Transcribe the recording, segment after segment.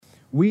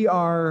We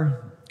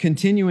are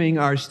continuing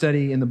our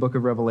study in the book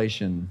of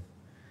Revelation.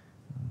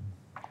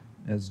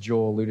 As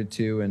Joel alluded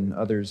to and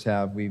others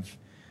have, we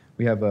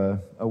have a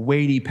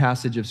weighty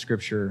passage of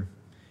Scripture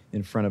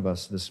in front of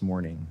us this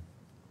morning.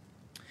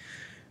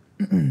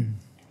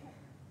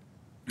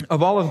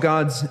 Of all of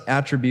God's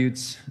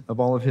attributes, of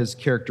all of his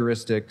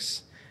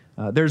characteristics,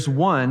 there's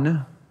one,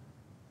 I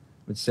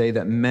would say,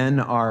 that men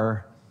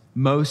are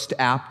most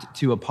apt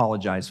to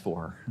apologize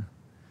for.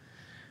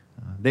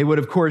 They would,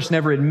 of course,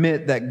 never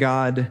admit that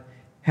God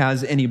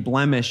has any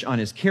blemish on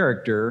his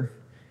character,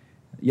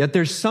 yet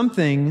there's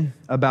something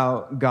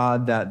about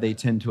God that they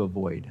tend to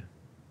avoid.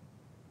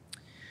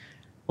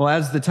 Well,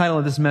 as the title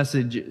of this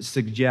message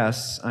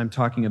suggests, I'm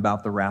talking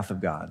about the wrath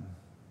of God.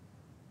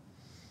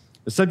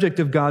 The subject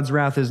of God's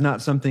wrath is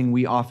not something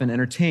we often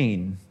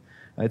entertain.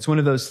 It's one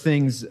of those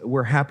things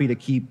we're happy to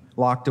keep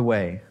locked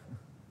away.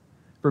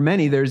 For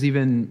many, there's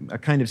even a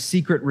kind of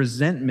secret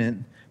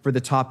resentment for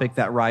the topic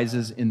that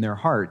rises in their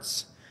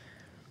hearts.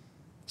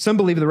 Some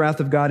believe the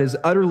wrath of God is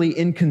utterly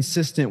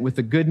inconsistent with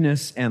the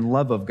goodness and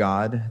love of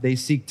God. They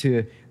seek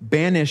to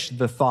banish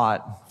the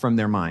thought from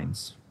their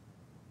minds.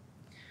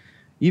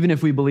 Even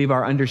if we believe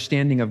our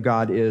understanding of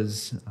God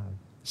is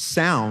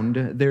sound,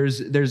 there's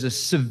a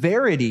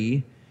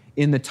severity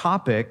in the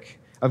topic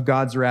of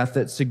God's wrath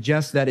that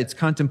suggests that its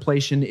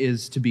contemplation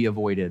is to be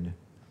avoided.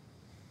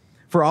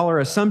 For all our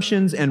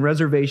assumptions and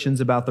reservations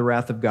about the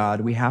wrath of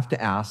God, we have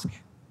to ask,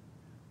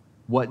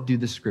 what do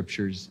the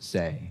Scriptures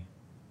say?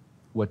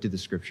 What do the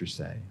Scriptures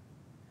say?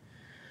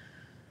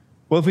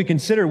 Well, if we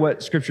consider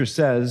what Scripture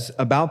says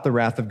about the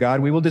wrath of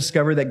God, we will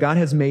discover that God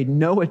has made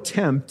no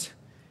attempt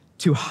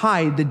to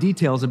hide the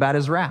details about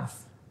his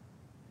wrath.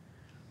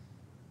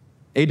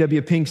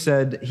 A.W. Pink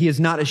said, "He is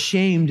not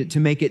ashamed to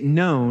make it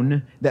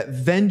known that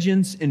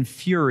vengeance and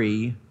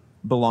fury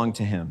belong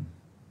to him."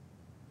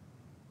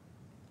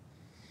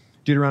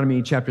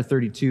 Deuteronomy chapter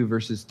 32,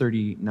 verses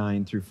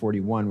 39 through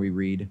 41, we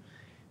read,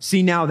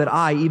 "See now that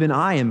I, even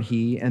I am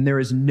he, and there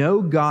is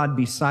no God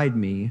beside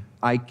me.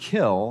 I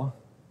kill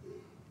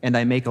and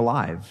I make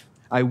alive.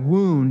 I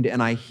wound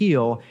and I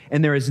heal,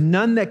 and there is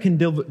none that can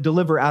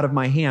deliver out of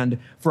my hand.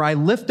 For I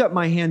lift up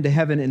my hand to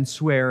heaven and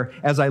swear,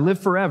 as I live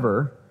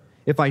forever,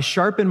 if I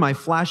sharpen my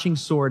flashing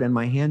sword and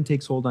my hand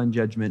takes hold on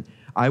judgment,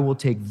 I will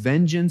take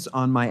vengeance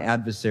on my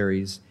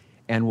adversaries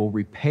and will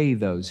repay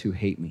those who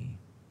hate me."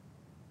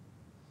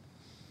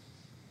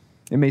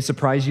 It may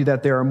surprise you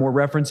that there are more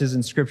references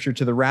in Scripture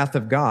to the wrath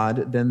of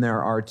God than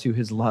there are to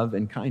his love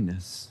and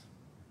kindness.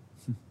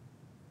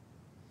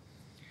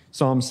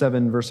 Psalm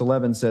 7, verse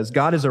 11 says,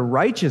 "God is a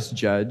righteous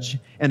judge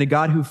and a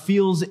God who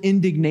feels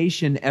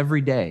indignation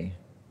every day."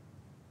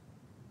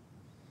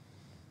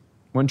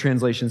 One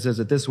translation says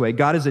it this way,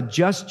 "God is a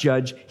just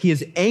judge. He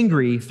is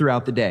angry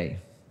throughout the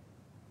day."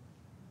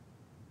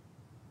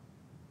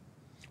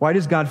 Why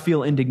does God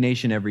feel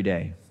indignation every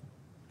day?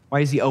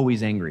 Why is he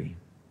always angry?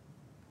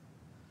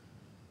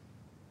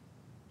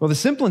 Well, the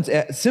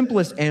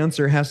simplest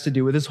answer has to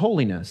do with his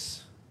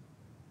holiness.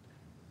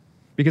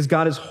 Because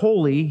God is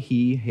holy,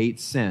 he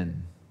hates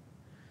sin.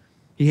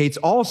 He hates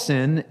all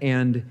sin,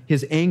 and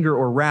his anger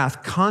or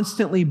wrath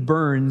constantly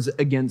burns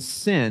against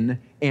sin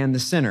and the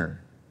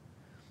sinner.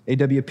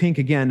 A.W. Pink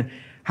again,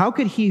 "How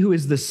could he who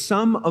is the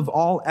sum of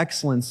all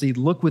excellency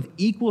look with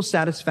equal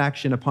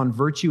satisfaction upon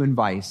virtue and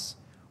vice,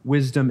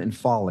 wisdom and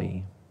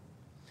folly?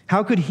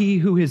 How could he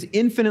who is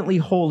infinitely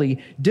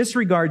holy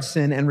disregard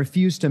sin and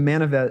refuse to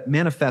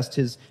manifest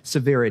his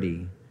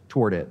severity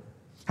toward it?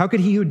 How could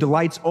he who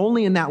delights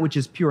only in that which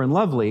is pure and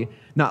lovely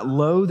not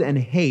loathe and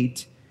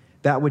hate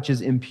that which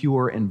is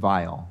impure and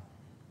vile?"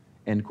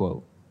 End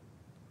quote.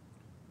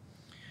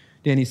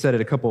 Danny said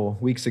it a couple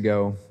weeks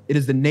ago. It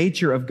is the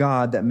nature of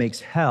God that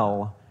makes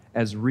hell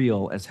as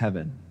real as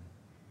heaven.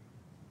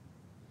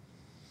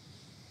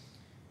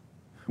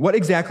 What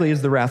exactly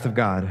is the wrath of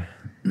God?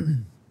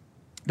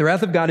 The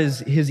wrath of God is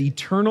his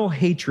eternal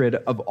hatred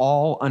of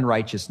all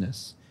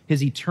unrighteousness.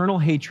 His eternal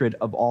hatred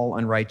of all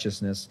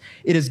unrighteousness.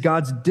 It is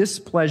God's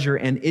displeasure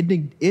and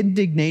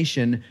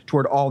indignation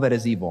toward all that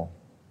is evil.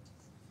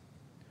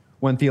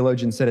 One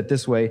theologian said it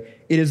this way,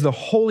 "It is the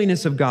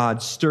holiness of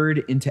God stirred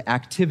into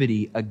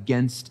activity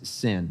against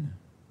sin."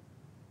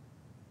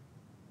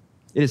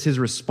 It is his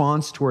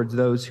response towards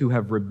those who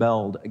have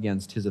rebelled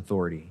against his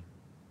authority.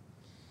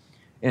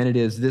 And it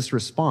is this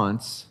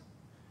response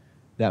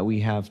that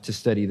we have to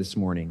study this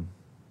morning.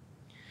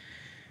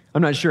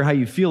 I'm not sure how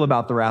you feel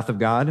about the wrath of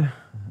God.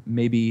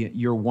 Maybe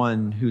you're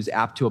one who's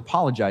apt to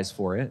apologize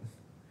for it.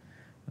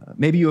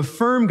 Maybe you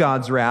affirm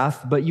God's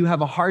wrath, but you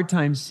have a hard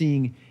time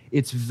seeing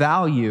its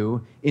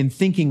value in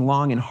thinking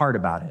long and hard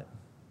about it.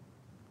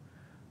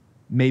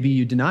 Maybe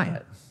you deny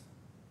it.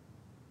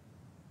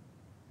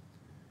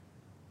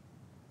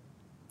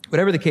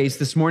 Whatever the case,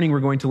 this morning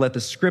we're going to let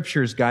the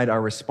Scriptures guide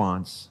our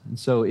response. And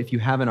so if you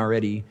haven't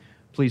already,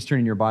 please turn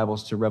in your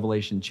Bibles to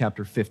Revelation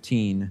chapter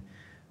 15.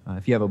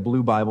 If you have a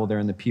blue Bible there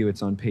in the pew,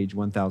 it's on page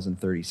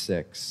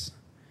 1036.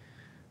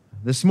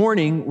 This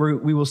morning,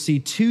 we will see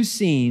two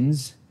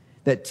scenes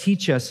that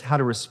teach us how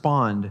to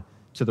respond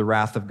to the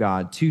wrath of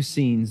God. Two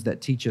scenes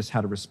that teach us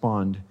how to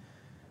respond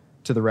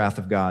to the wrath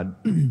of God.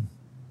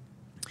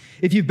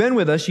 If you've been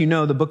with us, you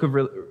know the book of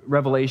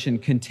Revelation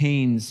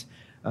contains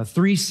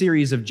 3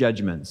 series of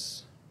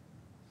judgments.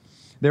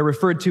 They're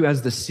referred to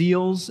as the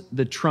seals,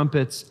 the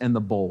trumpets, and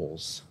the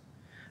bowls.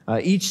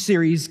 Each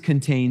series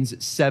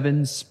contains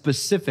 7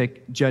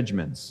 specific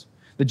judgments.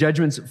 The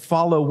judgments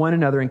follow one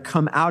another and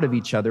come out of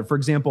each other. For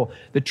example,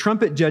 the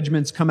trumpet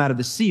judgments come out of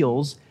the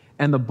seals,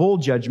 and the bowl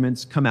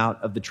judgments come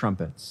out of the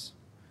trumpets.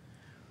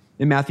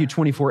 In Matthew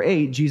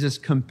 24:8, Jesus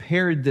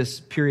compared this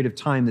period of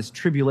time, this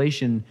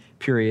tribulation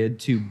period,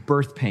 to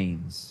birth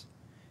pains.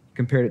 He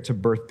compared it to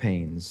birth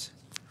pains.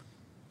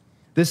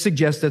 This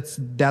suggests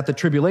that the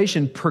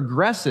tribulation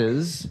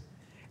progresses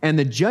and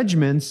the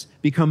judgments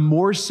become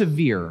more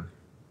severe.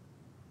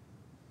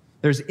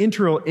 There's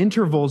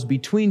intervals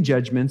between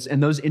judgments,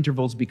 and those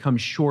intervals become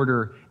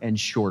shorter and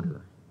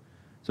shorter.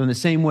 So in the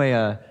same way,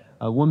 a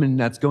woman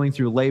that's going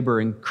through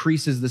labor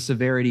increases the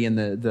severity, and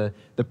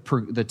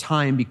the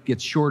time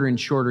gets shorter and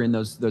shorter in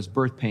those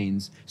birth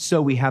pains,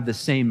 so we have the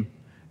same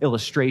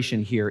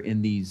illustration here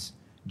in these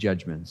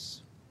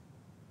judgments.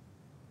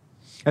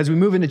 As we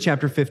move into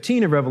chapter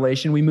 15 of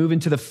Revelation, we move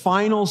into the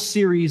final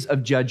series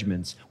of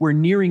judgments. We're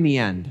nearing the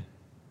end.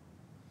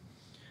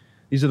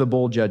 These are the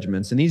bowl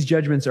judgments, and these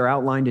judgments are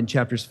outlined in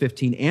chapters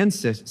 15 and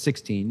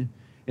 16,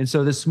 and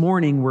so this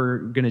morning we're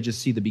going to just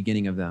see the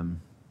beginning of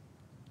them.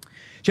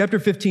 Chapter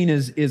 15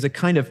 is a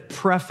kind of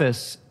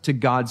preface to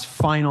God's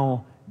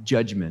final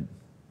judgment.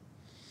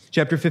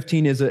 Chapter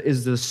 15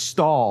 is the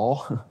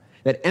stall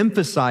that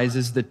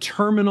emphasizes the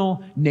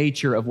terminal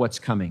nature of what's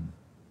coming.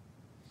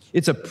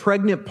 It's a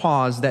pregnant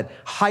pause that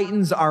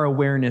heightens our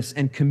awareness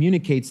and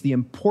communicates the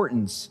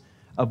importance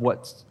of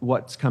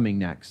what's coming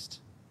next.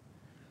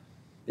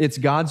 It's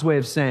God's way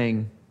of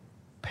saying,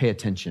 pay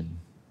attention.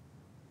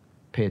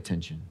 Pay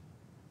attention.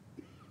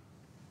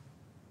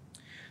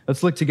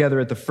 Let's look together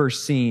at the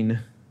first scene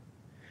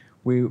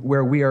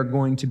where we are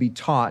going to be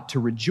taught to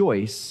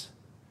rejoice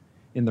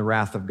in the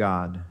wrath of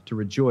God, to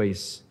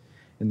rejoice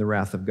in the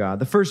wrath of God.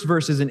 The first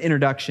verse is an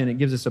introduction. It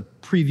gives us a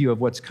preview of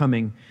what's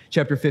coming.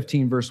 Chapter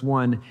 15, verse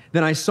 1.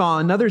 Then I saw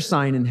another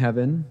sign in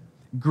heaven,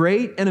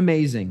 great and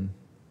amazing,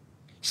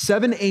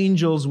 7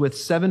 angels with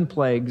 7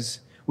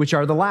 plagues, which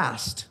are the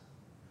last.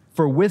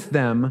 For with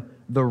them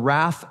the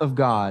wrath of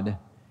God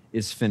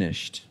is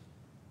finished.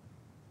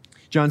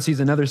 John sees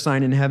another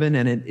sign in heaven,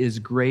 and it is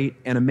great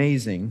and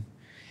amazing.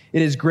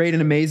 It is great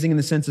and amazing in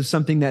the sense of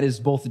something that is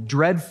both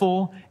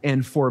dreadful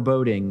and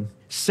foreboding.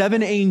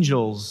 7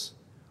 angels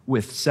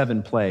with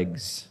 7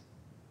 plagues.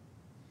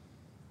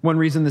 One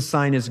reason the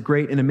sign is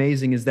great and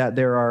amazing is that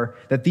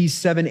these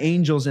 7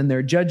 angels and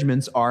their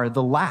judgments are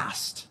the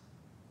last.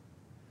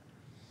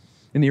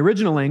 In the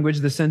original language,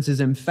 the sense is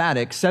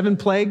emphatic. 7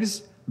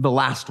 plagues, the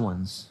last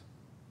ones.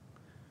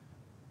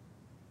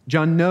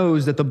 John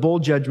knows that the bowl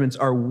judgments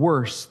are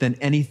worse than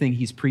anything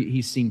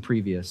he's seen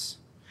previous.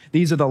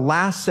 These are the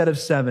last set of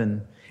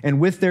 7, and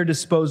with their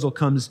disposal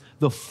comes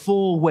the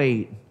full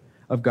weight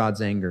of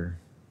God's anger.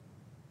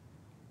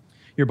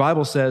 Your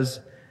Bible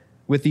says,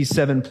 with these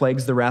 7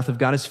 plagues, the wrath of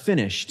God is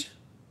finished.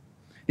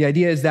 The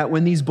idea is that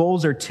when these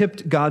bowls are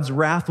tipped, God's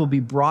wrath will be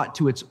brought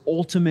to its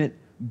ultimate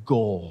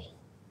goal.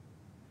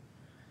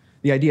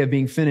 The idea of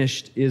being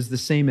finished is the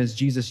same as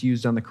Jesus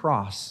used on the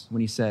cross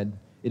when he said,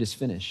 "It is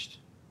finished."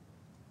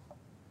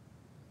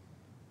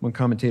 One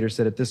commentator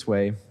said it this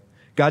way: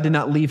 God did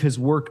not leave his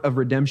work of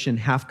redemption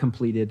half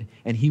completed,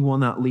 and he will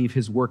not leave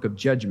his work of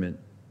judgment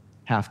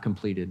half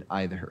completed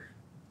either.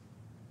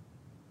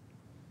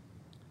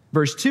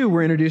 Verse 2,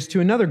 we're introduced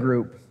to another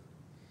group.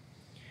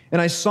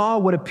 And I saw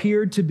what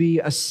appeared to be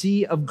a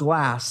sea of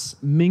glass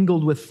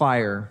mingled with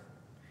fire,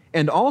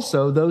 and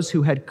also those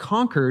who had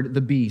conquered the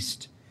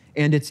beast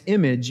and its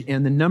image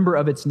and the number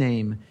of its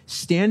name,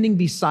 standing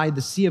beside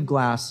the sea of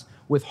glass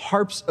with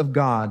harps of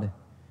God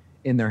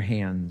in their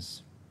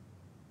hands.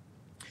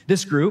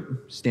 This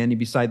group, standing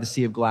beside the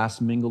sea of glass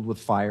mingled with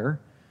fire,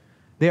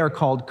 they are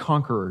called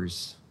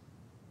conquerors.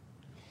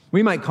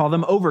 We might call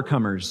them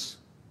overcomers.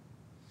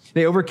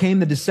 They overcame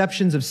the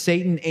deceptions of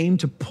Satan aimed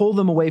to pull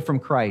them away from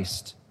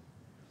Christ.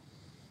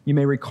 You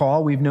may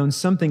recall we've known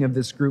something of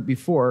this group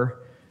before.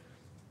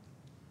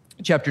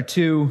 Chapter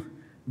 2,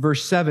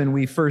 verse 7,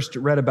 we first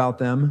read about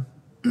them.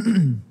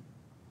 John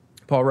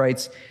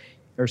writes,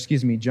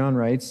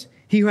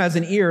 "He who has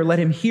an ear, let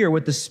him hear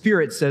what the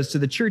Spirit says to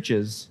the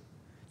churches.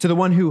 To the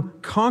one who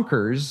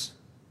conquers,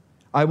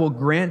 I will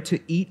grant to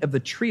eat of the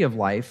tree of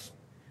life,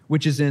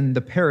 which is in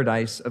the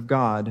paradise of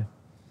God."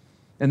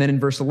 And then in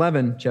verse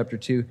 11, chapter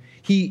 2,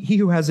 he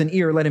who has an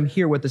ear, let him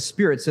hear what the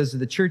Spirit says to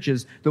the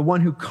churches. The one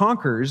who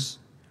conquers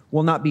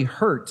will not be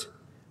hurt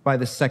by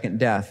the second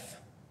death.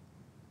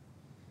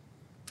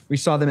 We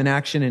saw them in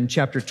action in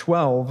chapter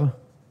 12,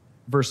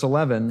 verse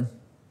 11.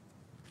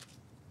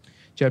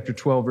 Chapter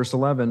 12, verse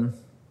 11.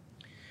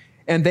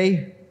 And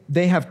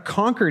they have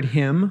conquered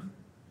him.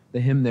 The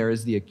him there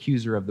is the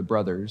accuser of the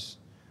brothers.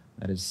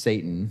 That is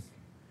Satan.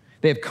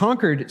 They have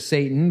conquered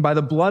Satan by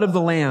the blood of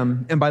the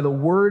Lamb and by the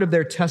word of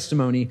their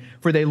testimony,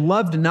 for they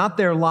loved not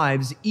their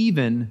lives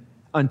even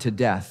unto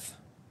death.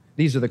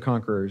 These are the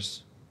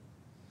conquerors.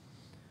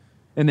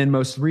 And then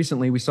most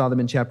recently, we saw them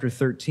in chapter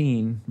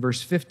 13,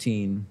 verse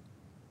 15.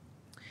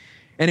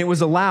 And it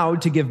was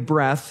allowed to give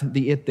breath.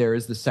 The it there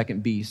is the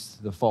second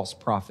beast, the false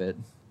prophet,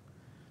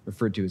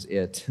 referred to as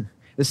it.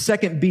 The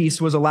second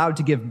beast was allowed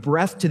to give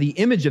breath to the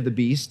image of the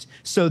beast,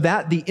 so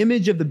that the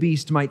image of the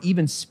beast might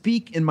even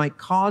speak and might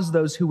cause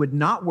those who would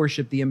not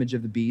worship the image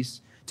of the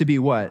beast to be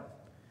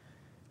what?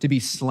 To be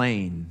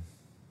slain.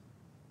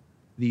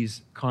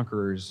 These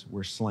conquerors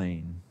were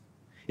slain.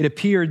 It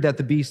appeared that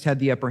the beast had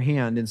the upper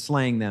hand in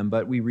slaying them,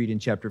 but we read in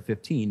chapter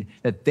 15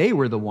 that they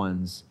were the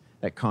ones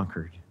that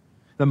conquered.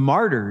 The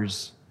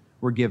martyrs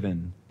were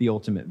given the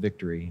ultimate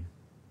victory.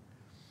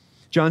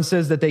 John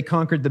says that they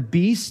conquered the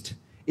beast,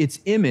 its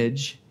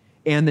image,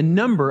 and the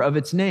number of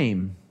its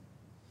name.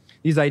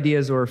 These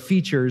ideas or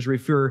features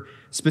refer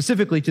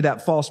specifically to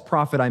that false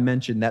prophet I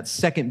mentioned, that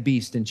second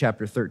beast in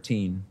chapter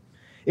 13.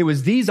 It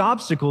was these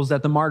obstacles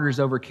that the martyrs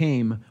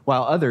overcame,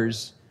 while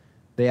others,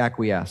 they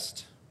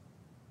acquiesced.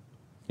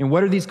 And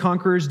what are these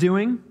conquerors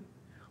doing?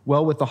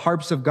 Well, with the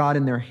harps of God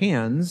in their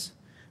hands,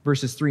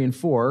 verses 3 and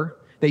 4,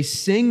 they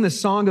sing the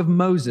song of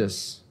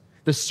Moses,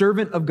 the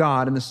servant of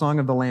God, and the song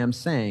of the Lamb,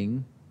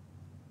 saying,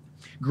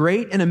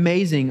 "Great and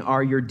amazing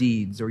are your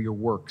deeds," or your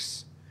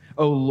works,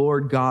 O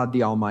Lord God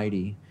the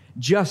Almighty.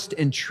 "Just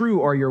and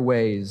true are your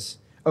ways,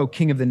 O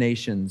King of the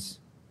nations.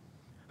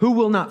 Who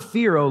will not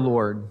fear, O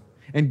Lord,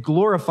 and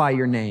glorify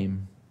your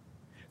name?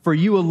 For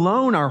you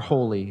alone are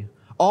holy.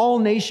 All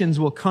nations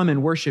will come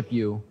and worship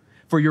you,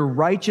 for your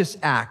righteous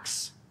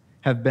acts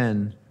have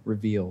been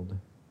revealed."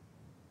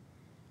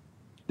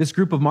 This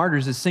group of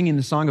martyrs is singing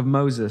the song of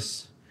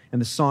Moses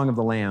and the song of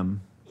the Lamb.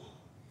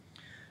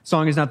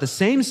 Song is not the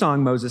same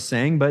song Moses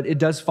sang, but it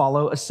does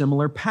follow a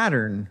similar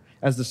pattern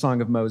as the song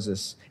of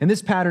Moses. And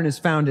this pattern is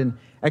found in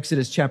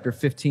Exodus chapter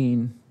 15.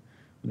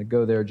 I'm going to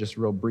go there just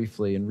real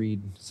briefly and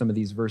read some of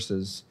these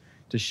verses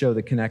to show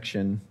the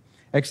connection.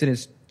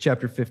 Exodus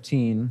chapter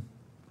 15,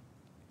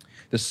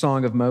 the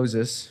song of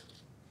Moses.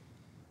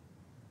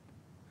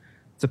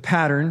 It's a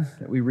pattern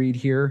that we read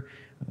here.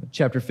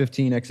 Chapter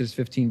 15, Exodus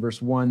 15, verse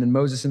 1. Then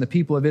Moses and the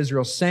people of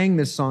Israel sang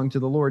this song to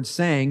the Lord,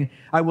 saying,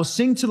 "I will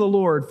sing to the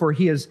Lord, for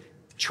he is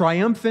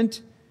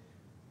triumphant.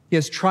 He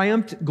has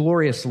triumphed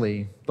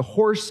gloriously. The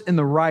horse and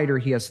the rider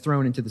he has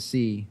thrown into the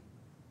sea.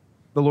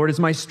 The Lord is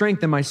my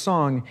strength and my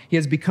song. He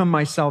has become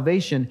my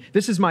salvation.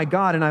 This is my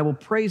God, and I will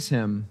praise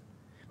him.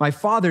 My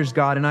father's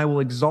God, and I will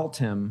exalt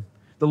him.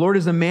 The Lord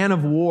is a man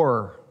of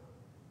war.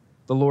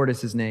 The Lord is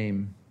his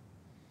name."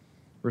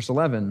 Verse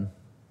 11.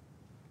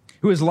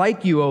 "Who is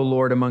like you, O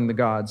Lord, among the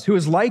gods? Who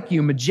is like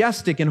you,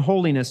 majestic in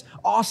holiness,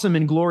 awesome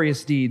in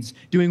glorious deeds,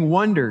 doing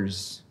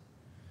wonders?"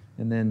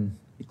 And then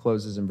he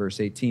closes in verse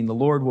 18, "The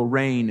Lord will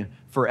reign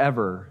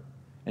forever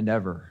and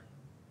ever."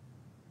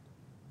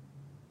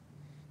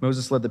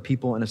 Moses led the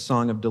people in a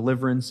song of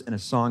deliverance and a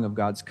song of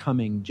God's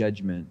coming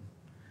judgment.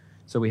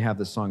 So we have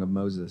the song of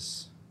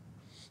Moses.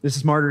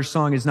 This martyr's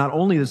song is not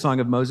only the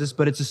song of Moses,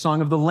 but it's a song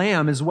of the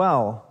Lamb as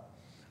well.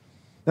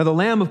 Now, the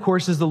Lamb, of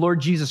course, is the Lord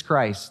Jesus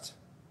Christ.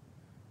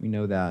 We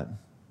know that.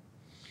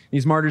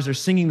 These martyrs are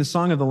singing the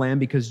song of the Lamb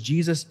because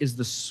Jesus is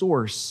the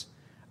source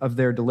of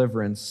their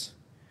deliverance.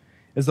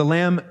 As the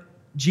Lamb,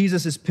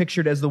 Jesus is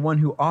pictured as the one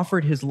who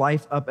offered his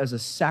life up as a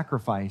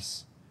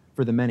sacrifice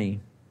for the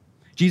many.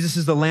 Jesus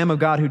is the Lamb of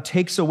God who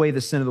takes away the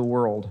sin of the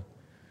world.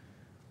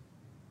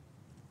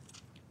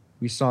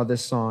 We saw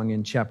this song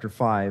in chapter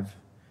 5,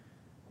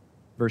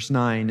 verse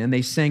 9. "And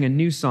they sang a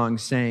new song,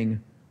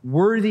 saying,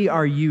 'Worthy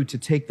are you to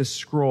take the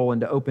scroll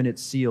and to open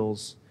its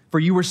seals, for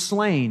you were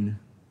slain.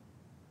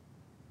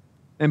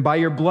 And by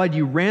your blood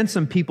you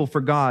ransomed people for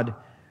God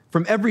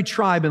from every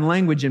tribe and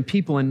language and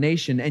people and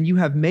nation, and you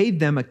have made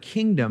them a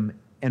kingdom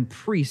and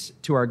priests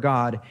to our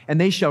God,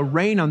 and they shall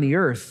reign on the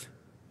earth.'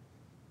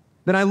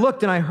 Then I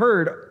looked and I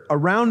heard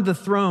around the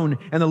throne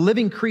and the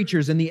living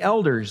creatures and the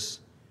elders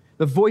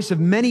the voice of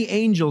many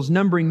angels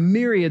numbering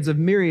myriads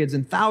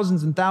and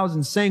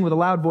thousands saying with a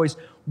loud voice,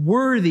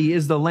 'Worthy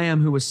is the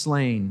Lamb who was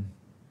slain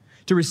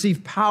to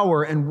receive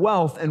power and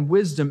wealth and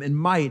wisdom and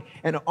might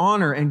and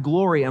honor and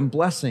glory and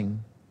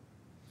blessing.'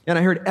 And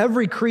I heard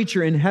every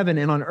creature in heaven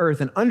and on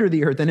earth and under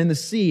the earth and in the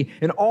sea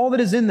and all that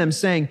is in them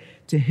saying,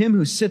 'To him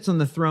who sits on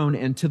the throne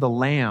and to the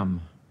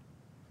Lamb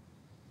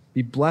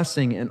be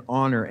blessing and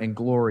honor and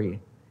glory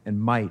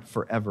and might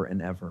forever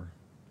and ever.'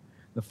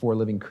 The four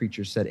living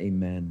creatures said,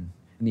 'Amen.'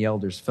 And the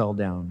elders fell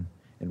down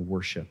and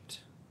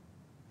worshiped."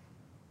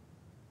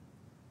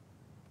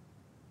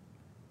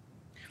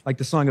 Like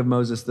the song of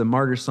Moses, the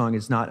martyr song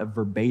is not a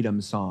verbatim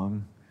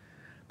song,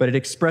 but it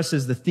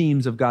expresses the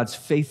themes of God's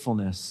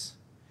faithfulness,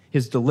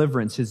 his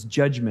deliverance, his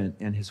judgment,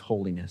 and his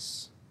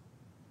holiness.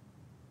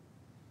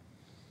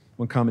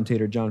 One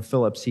commentator, John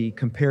Phillips, he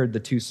compared the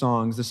two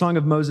songs. The song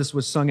of Moses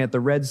was sung at the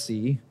Red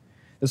Sea.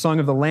 The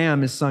song of the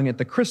Lamb is sung at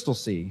the Crystal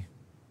Sea.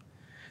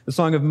 The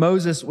song of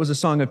Moses was a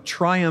song of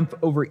triumph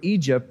over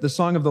Egypt. The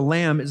song of the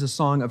Lamb is a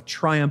song of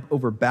triumph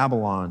over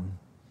Babylon.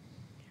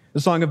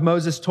 The song of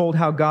Moses told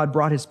how God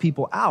brought his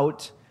people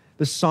out.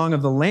 The song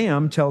of the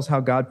Lamb tells how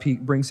God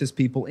brings his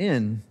people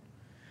in.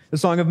 The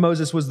song of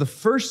Moses was the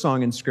first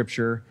song in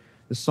Scripture.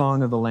 The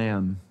song of the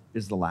Lamb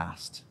is the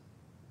last.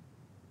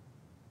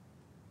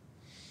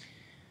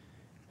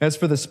 As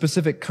for the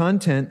specific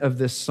content of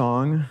this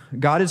song,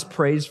 God is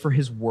praised for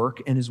his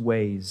work and his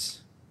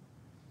ways.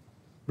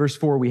 Verse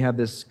 4, we have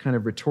this kind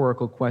of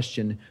rhetorical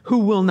question: who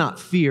will not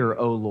fear,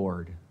 O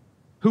Lord?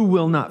 Who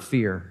will not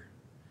fear?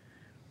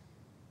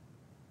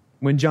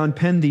 When John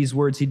penned these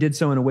words, he did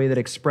so in a way that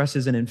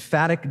expresses an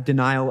emphatic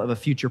denial of a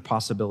future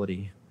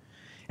possibility.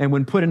 And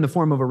when put in the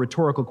form of a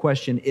rhetorical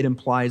question, it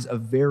implies a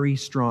very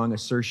strong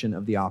assertion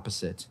of the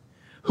opposite.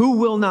 Who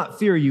will not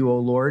fear you, O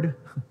Lord?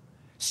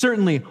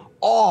 Certainly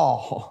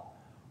all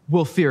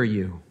will fear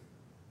you.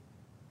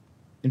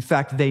 In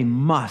fact, they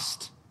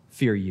must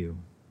fear you.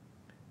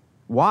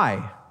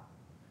 Why?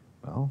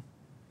 Well,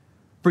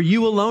 for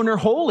you alone are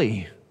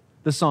holy,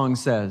 the song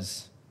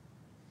says.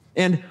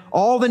 And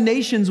all the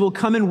nations will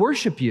come and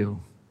worship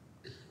you.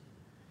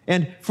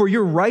 And for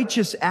your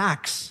righteous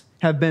acts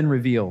have been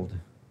revealed.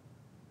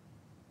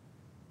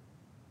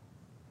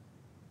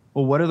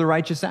 Well, what are the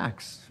righteous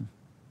acts?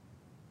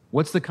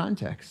 What's the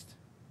context?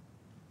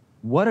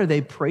 What are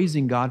they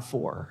praising God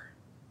for?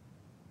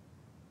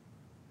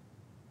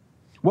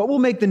 What will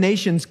make the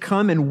nations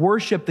come and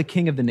worship the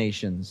King of the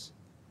nations?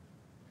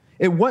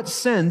 In what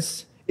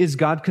sense is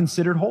God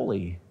considered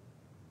holy?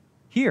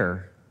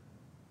 Here.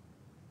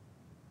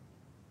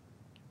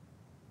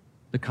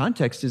 The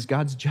context is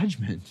God's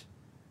judgment.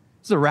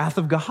 It's the wrath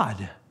of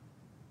God.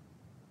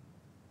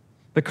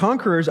 The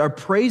conquerors are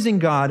praising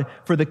God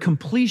for the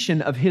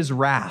completion of his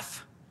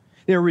wrath.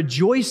 They're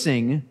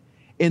rejoicing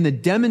in the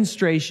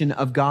demonstration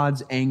of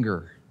God's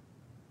anger.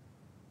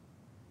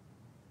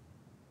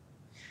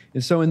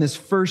 And so in this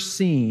first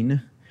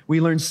scene, we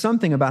learn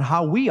something about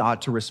how we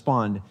ought to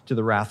respond to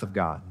the wrath of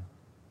God.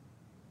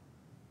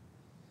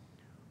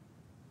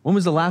 When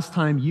was the last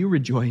time you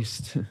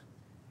rejoiced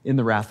in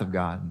the wrath of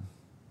God?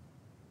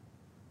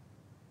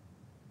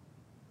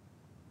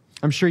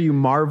 I'm sure you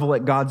marvel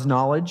at God's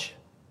knowledge.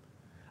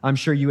 I'm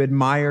sure you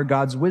admire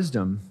God's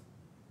wisdom.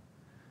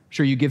 I'm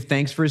sure you give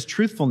thanks for his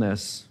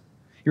truthfulness.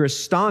 You're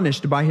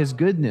astonished by his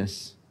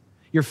goodness.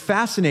 You're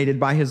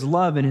fascinated by his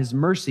love and his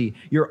mercy.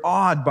 You're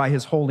awed by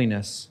his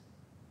holiness.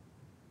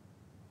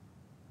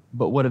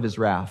 But what of his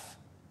wrath?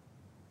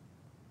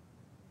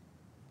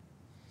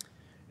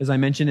 As I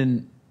mentioned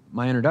in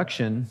my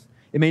introduction,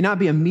 it may not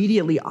be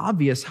immediately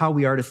obvious how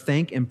we are to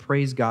thank and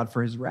praise God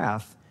for his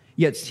wrath.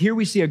 Yet here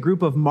we see a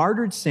group of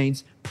martyred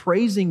saints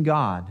praising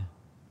God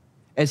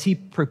as he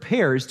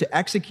prepares to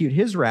execute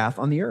his wrath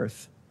on the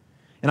earth.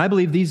 And I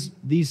believe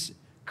these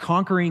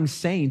conquering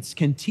saints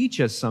can teach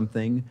us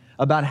something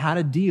about how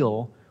to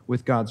deal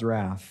with God's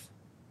wrath.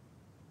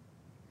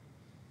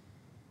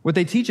 What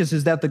they teach us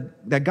is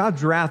that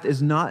God's wrath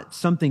is not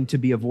something to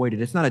be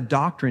avoided. It's not a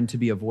doctrine to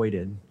be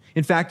avoided.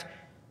 In fact,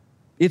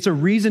 it's a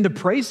reason to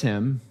praise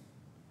him,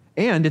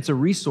 and it's a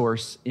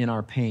resource in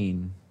our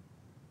pain.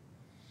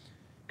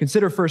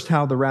 Consider first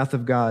how the wrath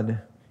of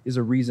God is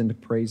a reason to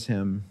praise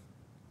him.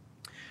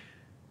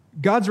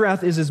 God's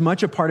wrath is as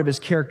much a part of his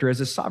character as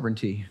his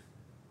sovereignty,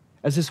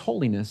 as his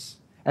holiness,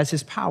 as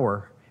his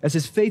power, as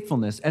his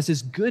faithfulness, as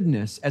his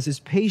goodness, as his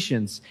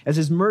patience, as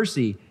his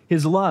mercy,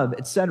 his love,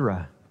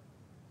 etc.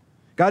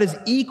 God is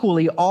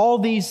equally all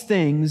these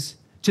things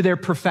to their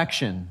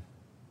perfection.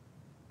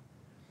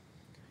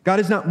 God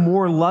is not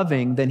more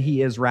loving than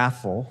he is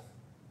wrathful,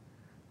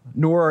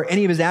 nor are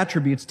any of his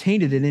attributes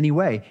tainted in any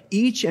way.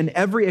 Each and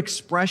every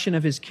expression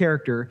of his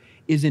character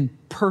is in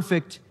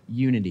perfect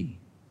unity.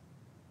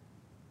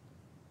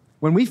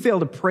 When we fail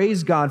to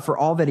praise God for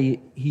all that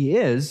he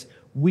is,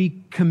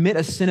 we commit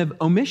a sin of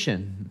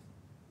omission.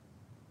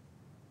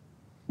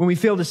 When we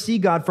fail to see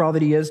God for all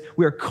that he is,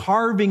 we are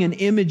carving an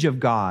image of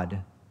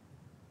God.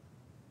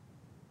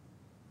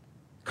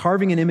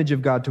 Carving an image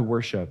of God to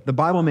worship. The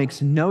Bible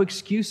makes no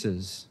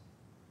excuses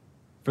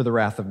for the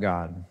wrath of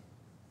God.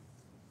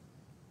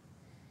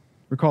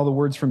 Recall the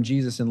words from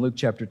Jesus in Luke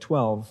chapter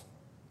 12.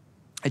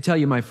 I tell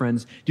you, my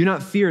friends, do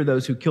not fear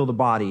those who kill the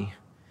body,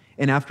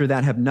 and after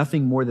that have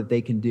nothing more that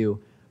they can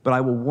do, but I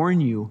will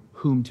warn you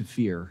whom to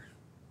fear.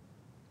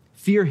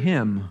 Fear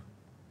him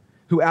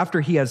who,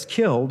 after he has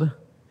killed,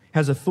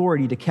 has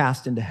authority to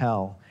cast into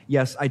hell.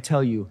 Yes, I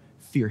tell you,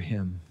 fear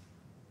him.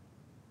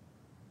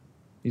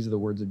 These are the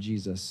words of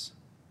Jesus.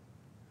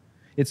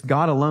 It's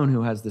God alone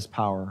who has this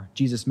power.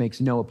 Jesus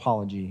makes no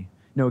apology,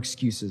 no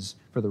excuses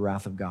for the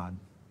wrath of God.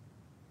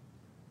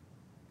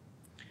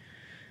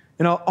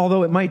 And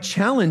although it might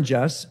challenge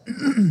us,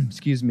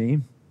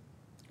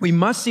 we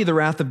must see the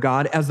wrath of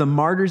God as the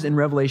martyrs in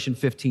Revelation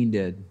 15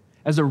 did,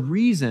 as a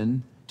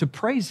reason to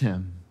praise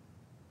him.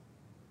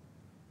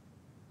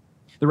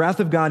 The wrath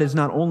of God is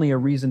not only a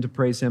reason to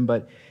praise him,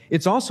 but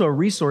it's also a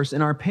resource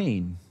in our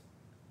pain.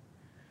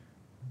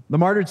 The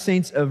martyred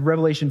saints of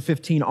Revelation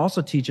 15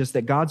 also teach us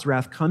that God's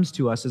wrath comes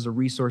to us as a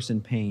resource in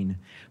pain.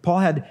 Paul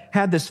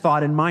had this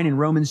thought in mind in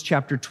Romans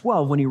chapter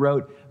 12 when he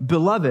wrote,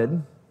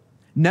 "Beloved,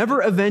 never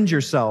avenge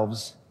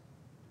yourselves,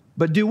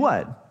 but do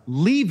what?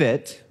 Leave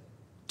it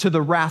to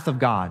the wrath of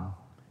God."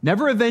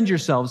 Never avenge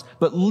yourselves,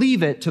 but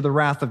leave it to the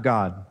wrath of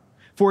God.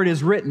 For it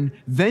is written,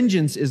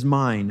 "Vengeance is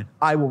mine,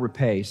 I will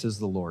repay," says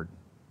the Lord.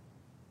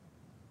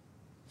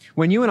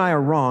 When you and I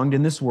are wronged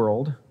in this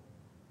world,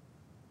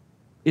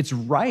 it's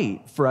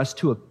right for us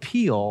to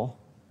appeal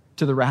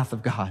to the wrath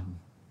of God.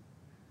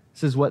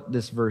 This is what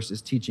this verse is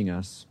teaching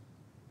us.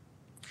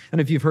 And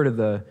if you've heard of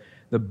the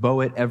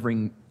Boet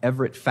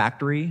Everett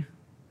factory,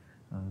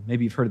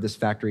 maybe you've heard of this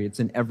factory. It's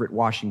in Everett,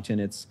 Washington.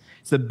 It's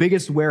the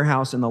biggest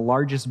warehouse and the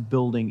largest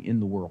building in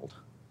the world.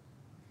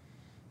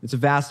 It's a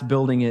vast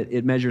building.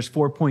 It measures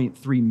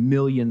 4.3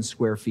 million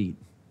square feet.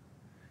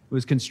 It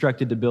was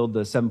constructed to build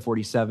the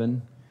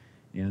 747,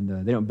 and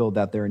they don't build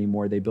that there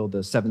anymore. They build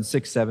the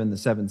 767, the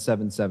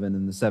 777,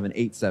 and the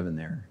 787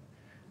 there,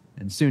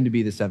 and soon to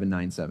be the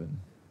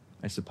 797,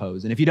 I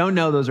suppose. And if you don't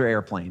know, those are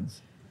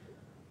airplanes.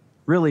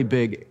 Really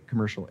big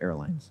commercial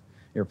airplanes.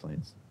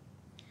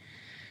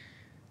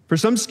 For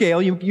some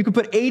scale, you could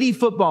put 80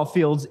 football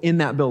fields in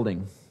that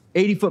building.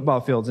 80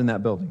 football fields in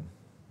that building.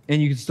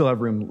 And you could still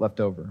have room left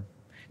over.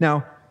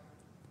 Now,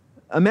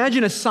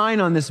 imagine a sign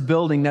on this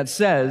building that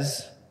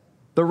says,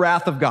 "The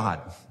wrath of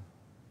God."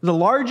 The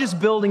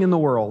largest building in the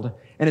world,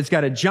 and it's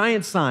got a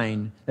giant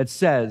sign that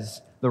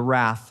says, "The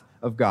wrath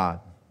of God."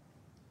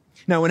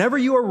 Now, whenever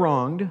you are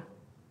wronged,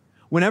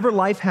 whenever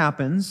life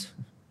happens,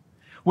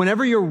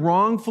 whenever you're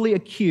wrongfully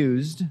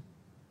accused,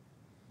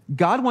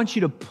 God wants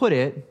you to put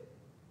it,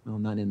 well,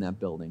 not in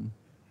that building.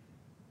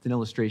 It's an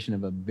illustration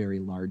of a very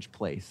large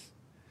place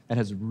that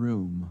has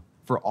room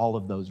for all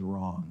of those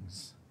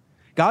wrongs.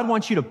 God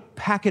wants you to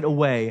pack it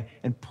away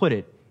and put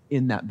it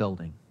in that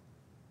building.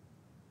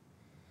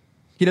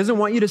 He doesn't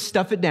want you to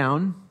stuff it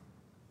down.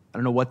 I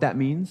don't know what that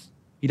means.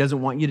 He doesn't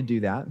want you to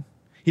do that.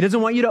 He doesn't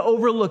want you to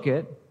overlook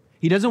it.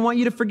 He doesn't want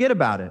you to forget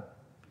about it.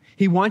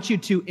 He wants you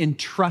to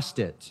entrust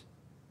it.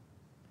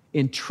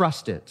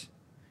 Entrust it.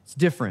 It's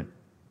different.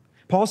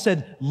 Paul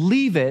said,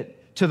 leave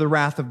it to the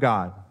wrath of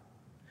God.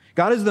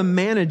 God is the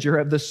manager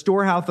of the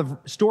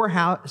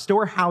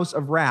storehouse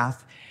of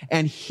wrath,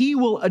 and he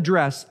will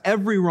address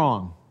every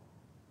wrong.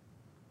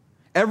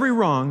 Every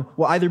wrong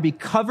will either be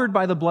covered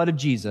by the blood of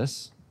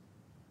Jesus.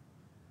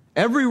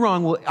 Every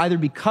wrong will either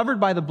be covered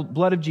by the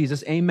blood of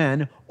Jesus,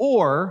 amen,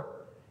 or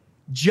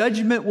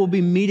judgment will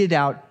be meted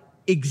out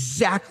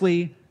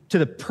exactly to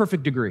the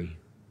perfect degree,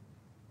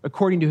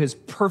 according to his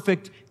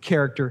perfect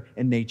character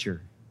and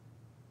nature.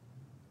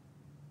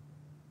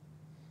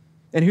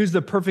 And who's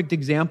the perfect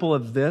example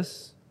of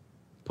this?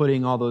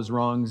 Putting all those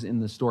wrongs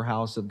in the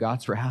storehouse of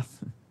God's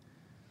wrath.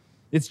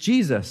 It's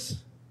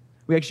Jesus.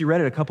 We actually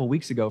read it a couple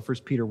weeks ago,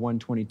 1 Peter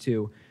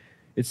 1:22.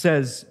 It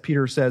says,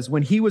 Peter says,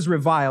 when he was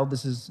reviled,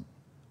 this is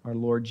our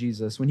Lord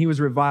Jesus, when he was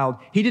reviled,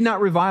 he did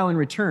not revile in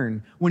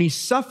return. When he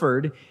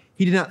suffered,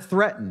 he did not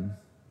threaten.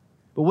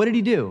 But what did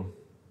he do?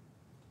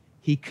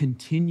 He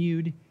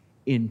continued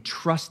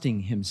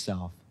entrusting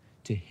himself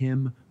to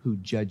him who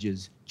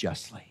judges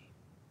justly.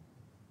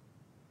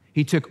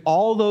 He took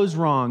all those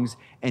wrongs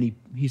and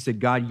he said,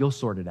 God, you'll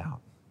sort it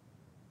out.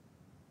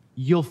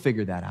 You'll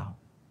figure that out.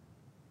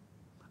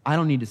 I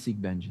don't need to seek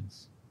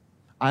vengeance.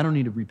 I don't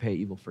need to repay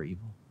evil for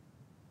evil.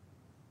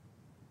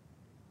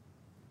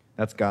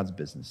 That's God's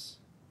business.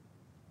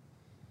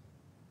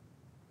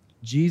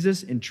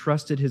 Jesus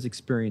entrusted his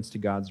experience to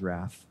God's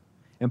wrath,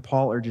 and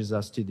Paul urges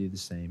us to do the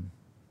same.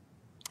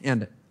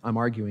 And I'm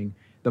arguing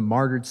the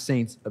martyred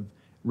saints of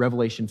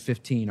Revelation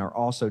 15 are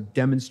also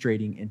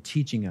demonstrating and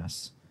teaching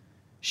us,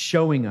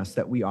 showing us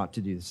that we ought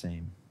to do the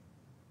same.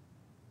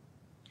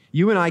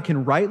 You and I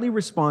can rightly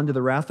respond to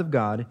the wrath of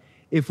God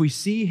if we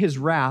see his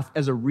wrath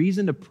as a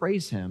reason to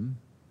praise him,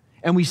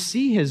 and we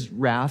see his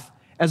wrath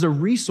as a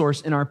resource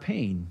in our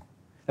pain,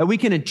 that we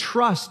can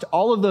entrust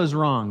all of those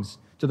wrongs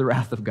to the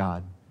wrath of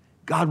God.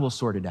 God will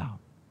sort it out.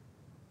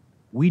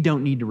 We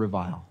don't need to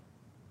revile.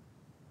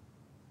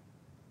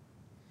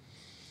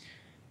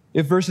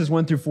 If verses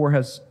 1 through 4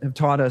 have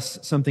taught us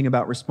something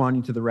about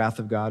responding to the wrath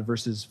of God,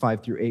 verses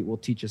 5 through 8 will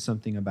teach us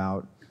something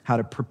about how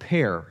to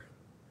prepare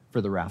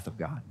for the wrath of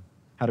God.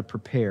 How to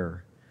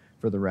prepare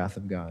for the wrath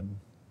of God.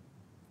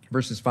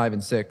 Verses 5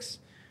 and 6.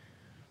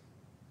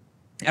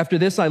 After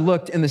this I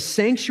looked, and the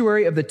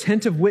sanctuary of the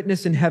tent of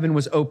witness in heaven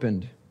was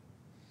opened.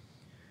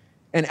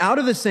 And out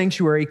of the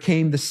sanctuary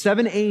came the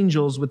 7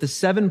 angels with the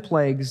 7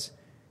 plagues,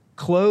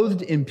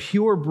 clothed in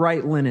pure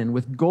bright linen,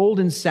 with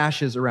golden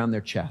sashes around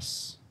their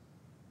chests.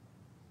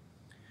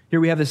 Here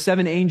we have the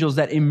 7 angels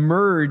that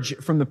emerge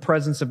from the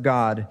presence of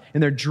God,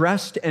 and they're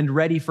dressed and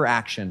ready for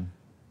action.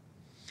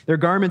 Their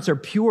garments are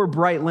pure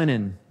bright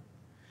linen,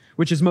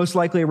 which is most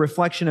likely a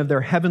reflection of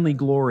their heavenly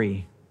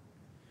glory.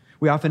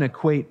 We often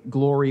equate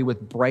glory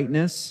with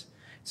brightness,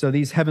 so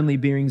these heavenly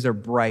beings are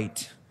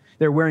bright.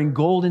 They're wearing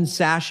golden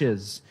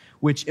sashes,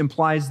 which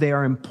implies they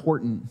are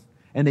important,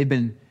 and they've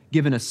been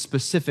given a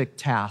specific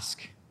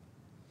task.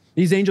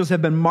 These angels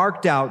have been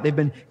marked out. They've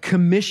been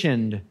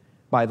commissioned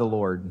by the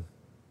Lord.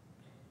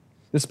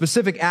 The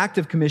specific act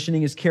of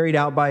commissioning is carried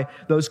out by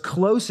those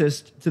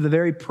closest to the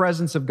very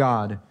presence of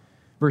God.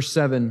 Verse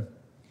 7,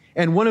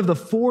 and one of the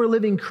 4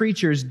 living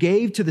creatures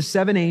gave to the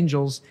 7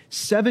 angels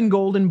 7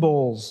 golden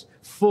bowls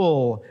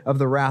full of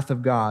the wrath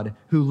of God,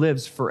 who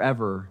lives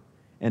forever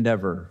and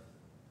ever.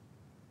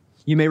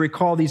 You may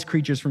recall these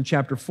creatures from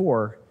chapter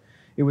 4.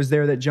 It was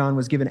there that John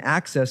was given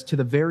access to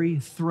the very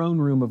throne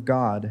room of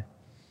God.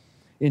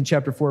 In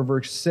chapter 4,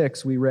 verse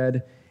 6, we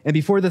read, and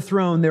before the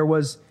throne there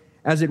was,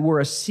 as it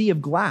were, a sea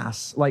of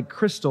glass like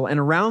crystal, and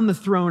around the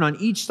throne, on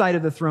each side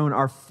of the throne,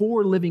 are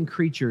 4 living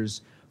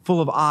creatures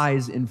full of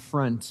eyes in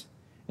front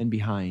and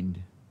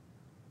behind.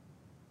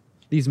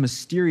 These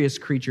mysterious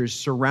creatures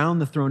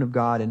surround the throne of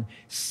God and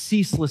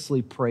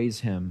ceaselessly praise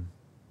him.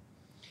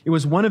 It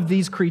was one of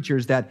these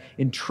creatures that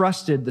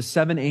entrusted the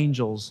 7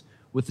 angels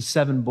with the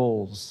 7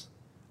 bowls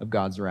of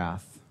God's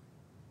wrath.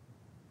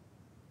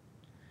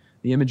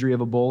 The imagery of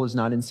a bowl is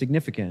not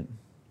insignificant.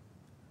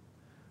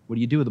 What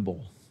do you do with a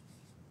bowl?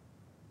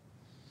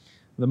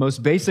 The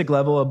most basic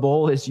level, a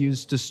bowl is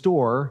used to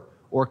store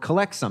or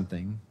collect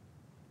something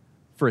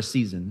for a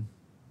season.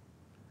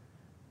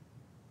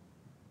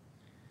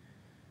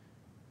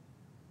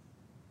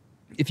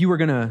 If you were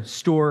going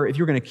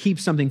to keep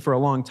something for a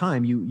long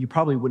time, you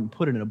probably wouldn't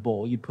put it in a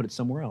bowl. You'd put it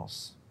somewhere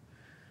else.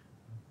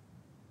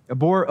 A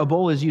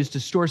bowl is used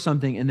to store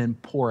something and then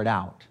pour it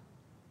out,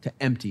 to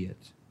empty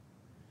it.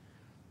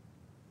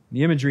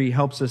 The imagery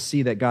helps us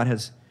see that God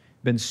has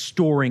been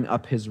storing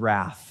up his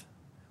wrath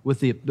with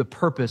the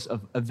purpose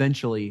of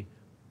eventually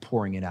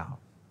pouring it out.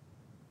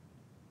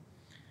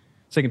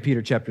 2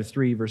 Peter chapter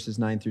 3, verses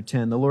 9 through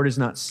 10. The Lord is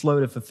not slow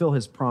to fulfill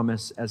his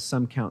promise, as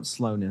some count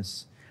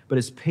slowness, but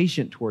is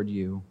patient toward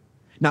you,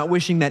 not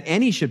wishing that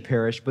any should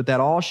perish, but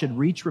that all should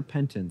reach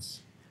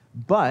repentance.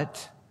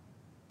 But,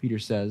 Peter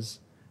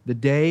says, the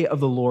day of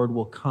the Lord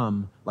will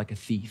come like a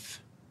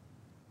thief.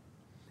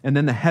 And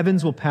then the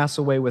heavens will pass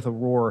away with a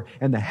roar,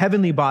 and the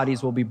heavenly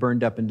bodies will be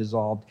burned up and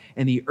dissolved,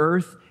 and the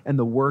earth and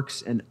the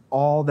works and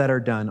all that are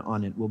done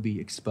on it will be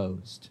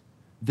exposed.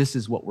 This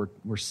is what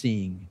we're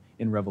seeing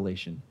in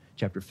Revelation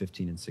chapter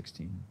 15 and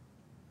 16.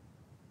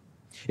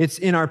 It's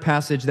in our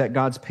passage that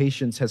God's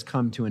patience has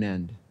come to an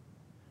end.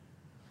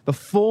 The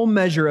full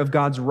measure of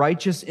God's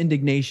righteous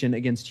indignation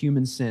against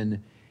human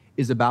sin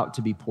is about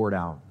to be poured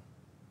out.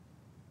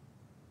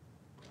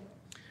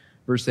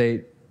 Verse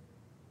 8,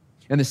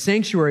 and the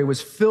sanctuary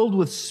was filled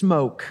with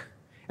smoke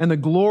and the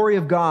glory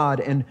of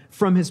God and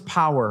from his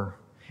power.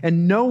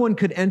 And no one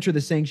could enter the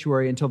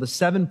sanctuary until the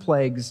 7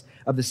 plagues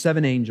of the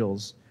 7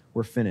 angels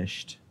were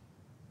finished.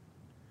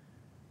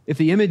 If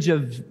the image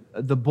of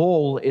the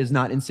bowl is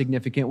not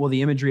insignificant, well,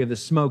 the imagery of the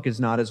smoke is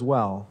not as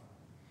well.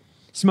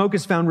 Smoke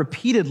is found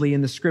repeatedly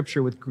in the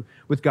scripture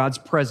with God's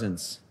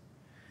presence.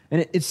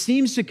 And it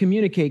seems to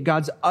communicate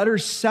God's utter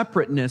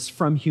separateness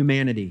from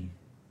humanity.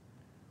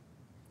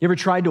 You ever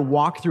tried to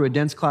walk through a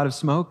dense cloud of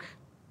smoke?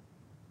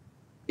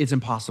 It's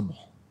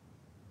impossible.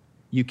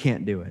 You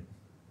can't do it.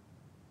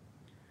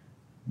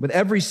 With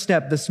every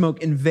step, the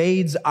smoke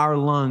invades our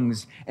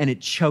lungs and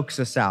it chokes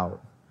us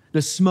out.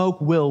 The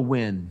smoke will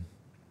win.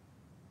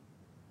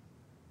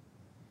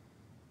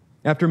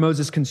 After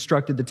Moses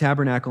constructed the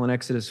tabernacle in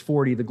Exodus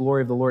 40, the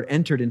glory of the Lord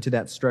entered into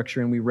that structure,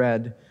 and we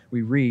read,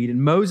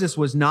 and Moses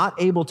was not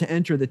able to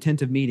enter the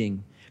tent of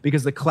meeting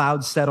because the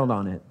cloud settled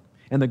on it,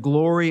 and the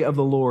glory of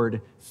the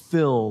Lord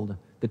filled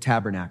the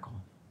tabernacle.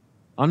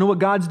 I don't know what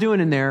God's doing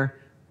in there,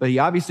 but he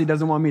obviously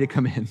doesn't want me to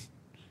come in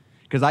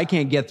because I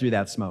can't get through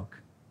that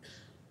smoke.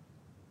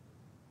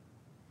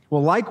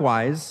 Well,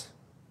 likewise,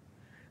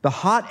 the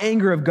hot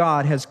anger of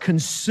God has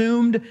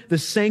consumed the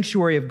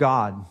sanctuary of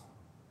God.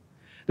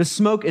 The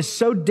smoke is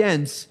so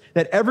dense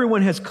that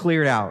everyone has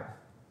cleared out.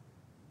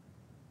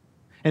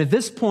 And at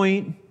this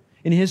point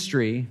in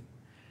history,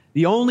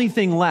 the only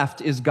thing left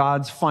is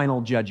God's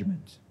final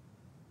judgment.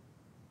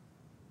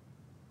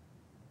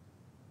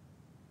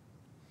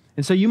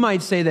 And so you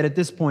might say that at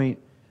this point,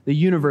 the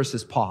universe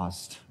is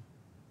paused.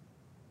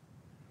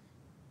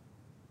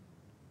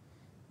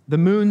 The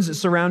moons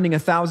surrounding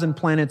 1,000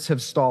 planets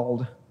have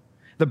stalled.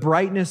 The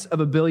brightness of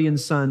 1 billion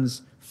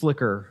suns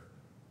flicker.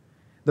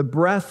 The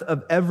breath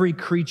of every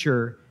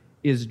creature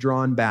is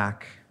drawn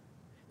back.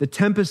 The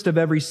tempest of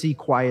every sea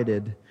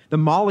quieted. The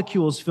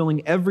molecules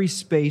filling every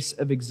space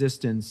of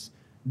existence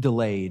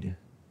delayed.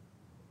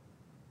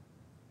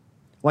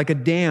 Like a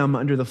dam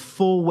under the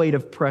full weight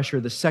of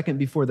pressure, the second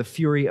before the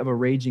fury of a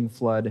raging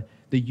flood,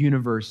 the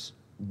universe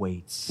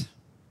waits.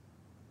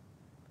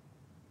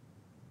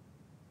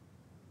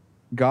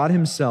 God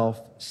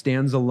himself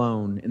stands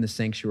alone in the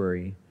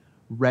sanctuary,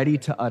 ready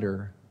to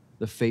utter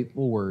the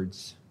fateful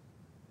words,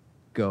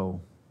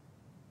 "Go,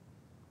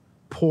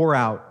 pour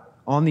out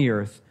on the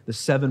earth the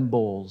 7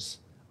 bowls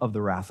of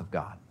the wrath of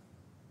God."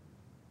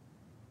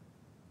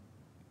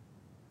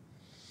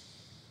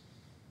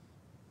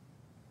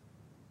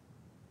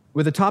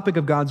 With the topic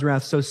of God's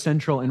wrath so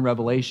central in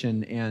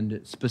Revelation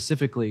and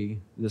specifically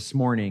this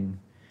morning,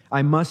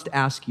 I must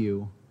ask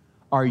you,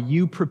 are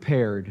you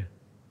prepared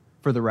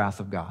for the wrath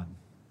of God?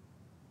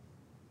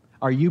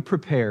 Are you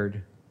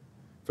prepared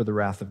for the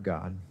wrath of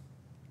God?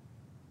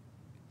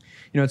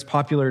 You know, it's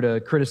popular to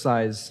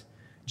criticize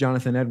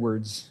Jonathan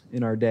Edwards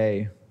in our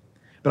day,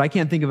 but I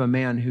can't think of a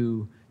man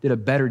who did a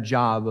better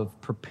job of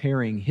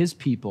preparing his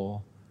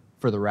people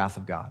for the wrath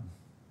of God.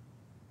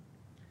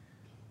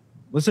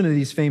 Listen to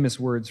these famous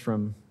words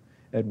from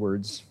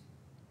Edwards.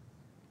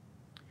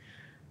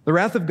 The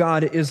wrath of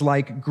God is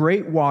like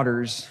great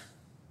waters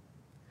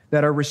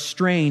that are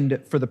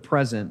restrained for the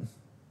present,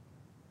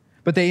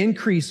 but they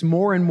increase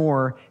more and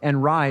more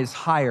and rise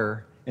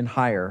higher and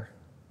higher,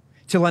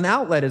 till an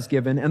outlet is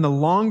given, and the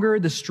longer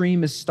the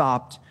stream is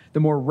stopped, the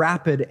more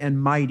rapid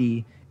and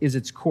mighty is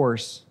its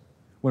course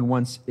when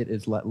once it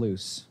is let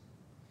loose.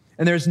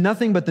 And there's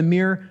nothing but the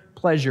mere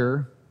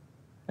pleasure,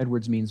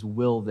 Edwards means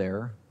will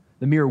there,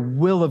 the mere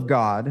will of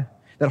God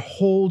that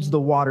holds the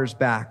waters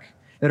back,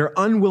 that are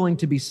unwilling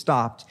to be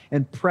stopped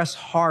and press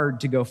hard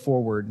to go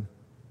forward.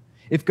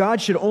 If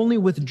God should only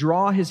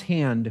withdraw his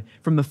hand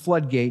from the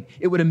floodgate,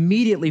 it would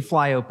immediately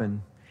fly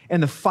open,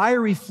 and the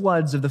fiery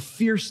floods of the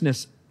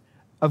fierceness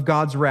of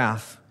God's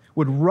wrath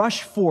would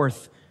rush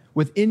forth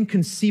with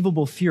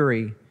inconceivable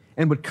fury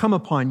and would come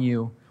upon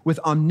you with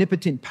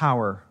omnipotent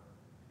power.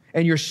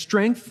 And your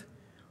strength,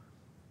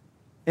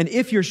 and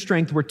if your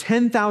strength were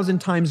 10,000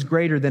 times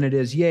greater than it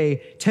is, yea,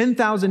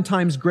 10,000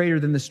 times greater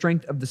than the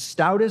strength of the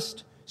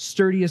stoutest,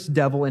 sturdiest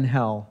devil in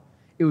hell,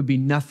 it would be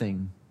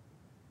nothing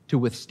to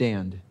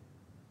withstand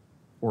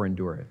or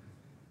endure it.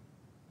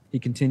 He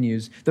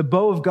continues, the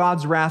bow of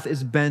God's wrath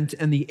is bent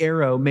and the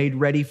arrow made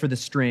ready for the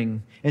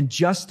string, and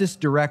justice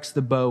directs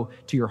the bow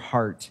to your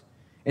heart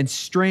and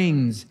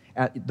strains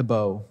at the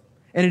bow.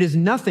 And it is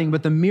nothing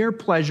but the mere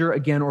pleasure,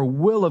 again, or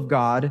will of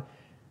God,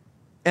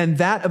 and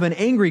that of an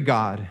angry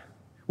God,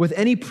 with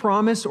any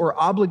promise or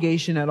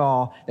obligation at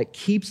all that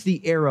keeps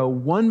the arrow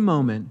one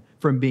moment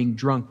from being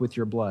drunk with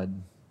your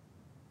blood.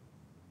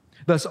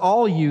 Thus,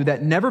 all you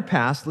that never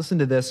passed, listen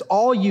to this,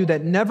 all you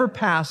that never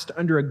passed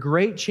under a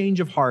great change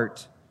of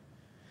heart,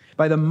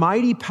 by the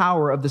mighty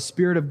power of the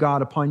Spirit of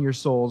God upon your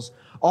souls,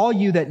 all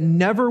you that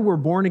never were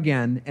born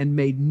again and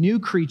made new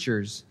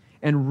creatures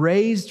and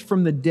raised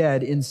from the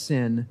dead in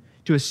sin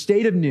to a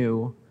state of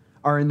new,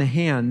 are in the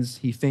hands,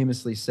 he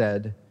famously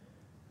said,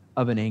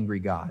 of an angry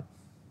God.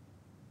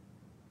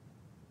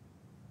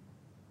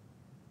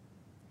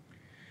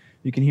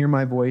 You can hear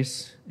my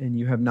voice, and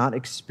you have not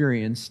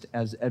experienced,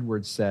 as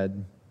Edwards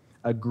said,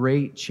 a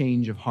great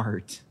change of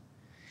heart.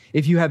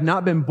 If you have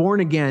not been born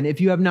again, if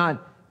you have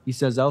not, he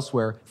says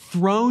elsewhere,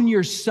 thrown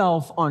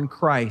yourself on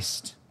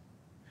Christ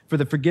for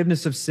the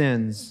forgiveness of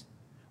sins,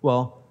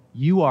 well,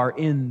 you are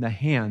in the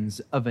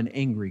hands of an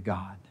angry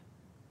God.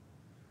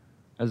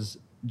 As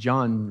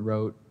John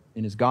wrote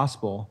in his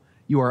gospel,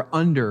 you are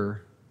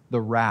under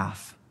the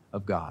wrath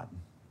of God.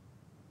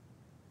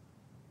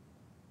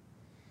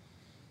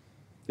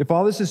 If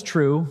all this is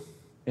true,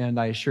 and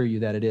I assure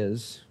you that it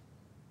is,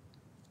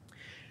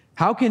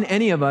 how can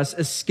any of us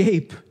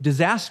escape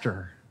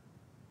disaster?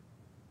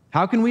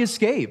 How can we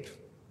escape?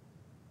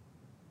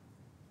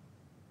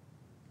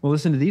 Well,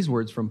 listen to these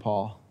words from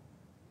Paul.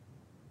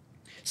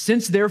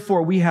 Since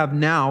therefore we have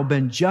now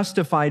been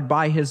justified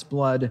by his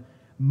blood,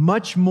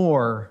 much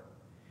more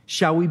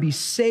shall we be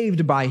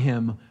saved by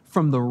him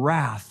from the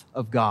wrath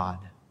of God.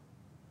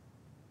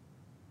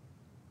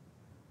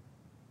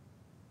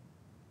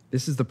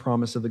 This is the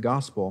promise of the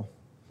gospel.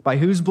 By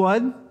whose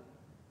blood?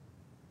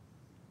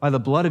 By the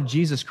blood of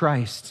Jesus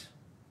Christ.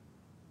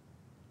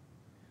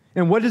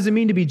 And what does it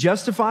mean to be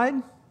justified?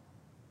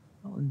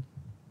 Well, in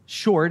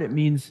short, it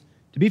means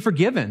to be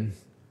forgiven,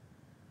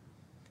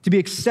 to be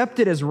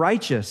accepted as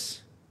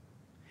righteous.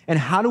 And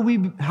how do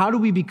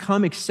we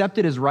become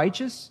accepted as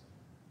righteous?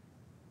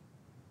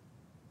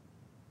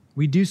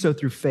 We do so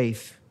through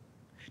faith.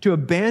 To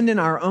abandon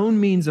our own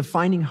means of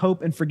finding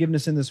hope and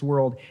forgiveness in this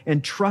world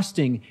and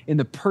trusting in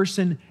the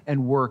person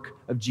and work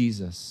of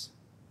Jesus.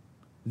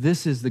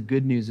 This is the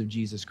good news of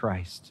Jesus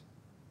Christ.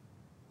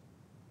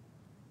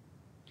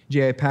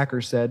 J.I.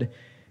 Packer said,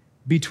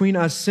 between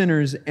us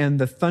sinners and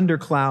the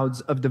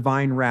thunderclouds of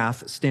divine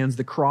wrath stands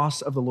the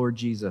cross of the Lord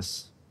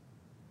Jesus.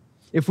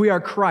 If we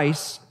are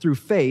Christ's through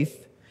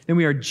faith, then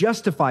we are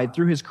justified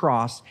through his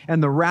cross,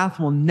 and the wrath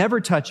will never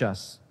touch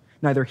us,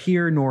 neither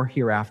here nor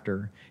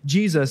hereafter.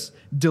 Jesus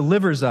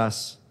delivers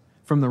us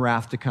from the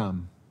wrath to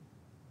come.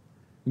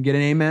 You get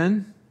an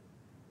amen?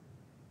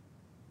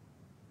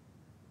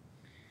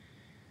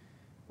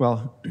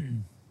 Well,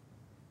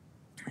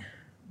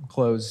 I'll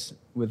close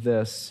with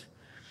this.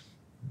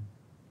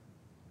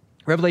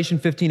 Revelation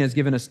 15 has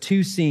given us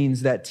two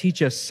scenes that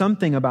teach us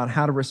something about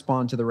how to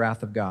respond to the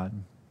wrath of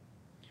God.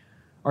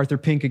 Arthur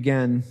Pink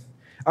again.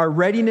 Our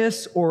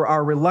readiness or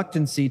our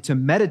reluctancy to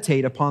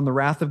meditate upon the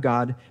wrath of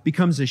God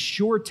becomes a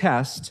sure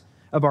test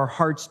of our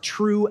heart's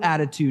true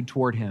attitude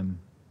toward him.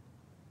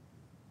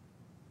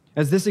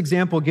 As this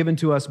example given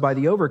to us by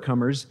the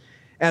overcomers,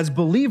 as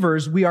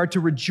believers, we are to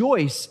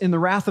rejoice in the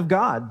wrath of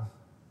God.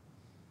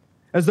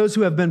 As those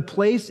who have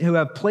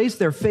placed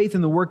their faith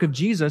in the work of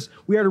Jesus,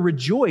 we are to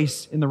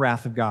rejoice in the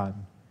wrath of God.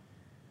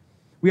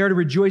 We are to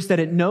rejoice that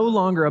it no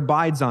longer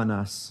abides on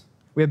us.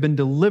 We have been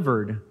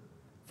delivered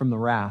from the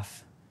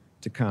wrath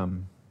to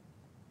come.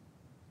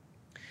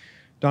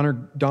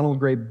 Donald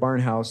Gray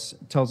Barnhouse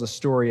tells a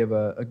story of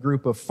a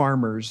group of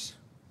farmers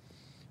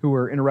who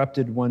were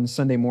interrupted one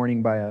Sunday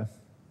morning by a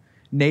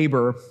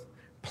neighbor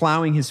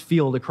plowing his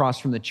field across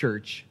from the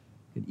church.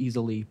 You can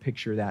easily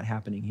picture that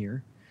happening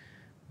here.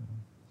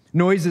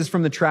 Noises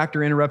from the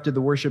tractor interrupted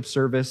the worship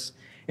service,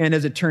 and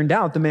as it turned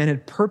out, the man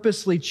had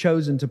purposely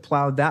chosen to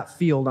plow that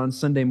field on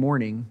Sunday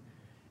morning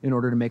in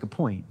order to make a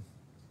point.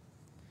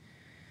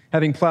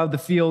 Having plowed the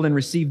field and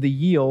received the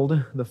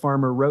yield, the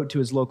farmer wrote to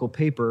his local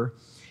paper.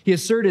 He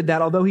asserted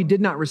that although he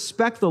did not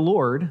respect the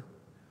Lord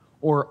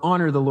or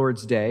honor the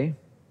Lord's day,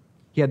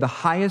 he had the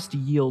highest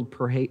yield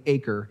per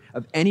acre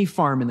of any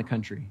farm in the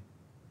country.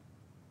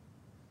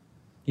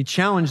 He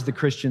challenged the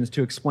Christians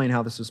to explain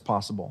how this was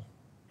possible.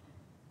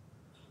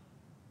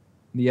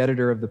 The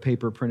editor of the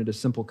paper printed a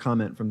simple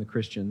comment from the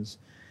Christians.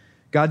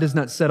 God does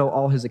not settle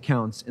all his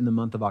accounts in the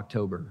month of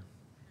October.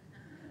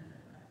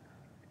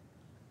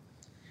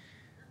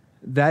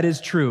 That is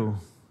true,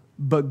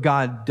 but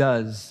God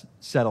does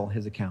settle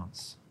his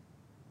accounts.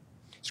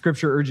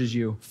 Scripture urges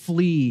you,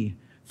 flee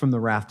from the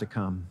wrath to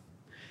come.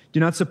 Do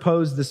not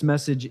suppose this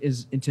message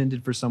is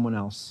intended for someone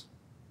else.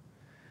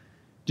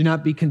 Do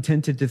not be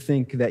contented to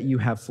think that you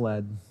have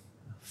fled.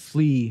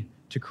 Flee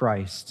to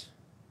Christ.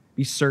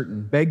 Be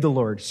certain. Beg the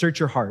Lord. Search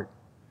your heart.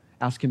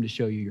 Ask him to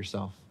show you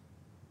yourself.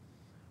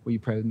 Will you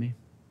pray with me?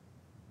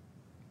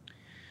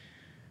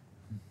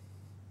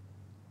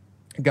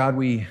 God,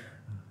 we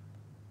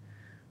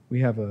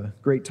have a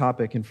great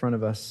topic in front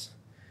of us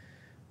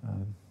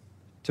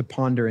to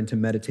ponder and to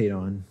meditate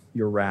on,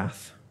 your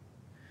wrath.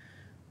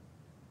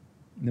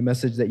 The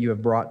message that you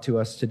have brought to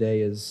us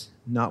today is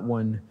not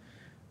one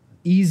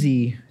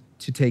easy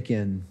to take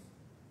in.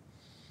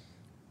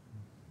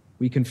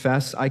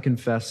 I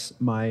confess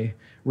my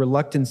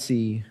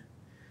reluctancy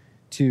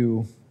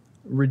to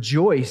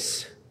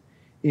rejoice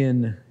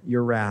in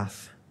your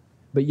wrath,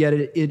 but yet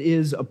it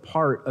is a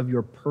part of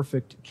your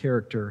perfect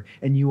character,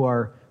 and you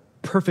are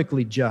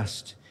perfectly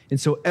just. And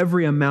so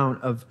every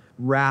amount of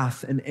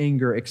wrath and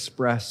anger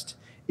expressed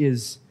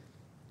is,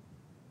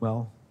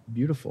 well,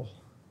 beautiful,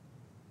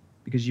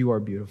 because you are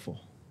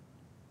beautiful.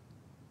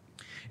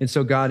 And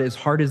so, God, as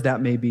hard as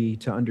that may be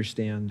to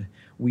understand,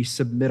 we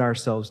submit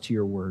ourselves to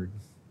your word.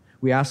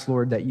 We ask,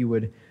 Lord, that you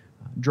would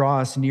draw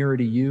us nearer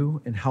to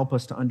you and help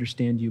us to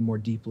understand you more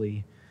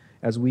deeply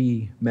as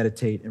we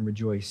meditate and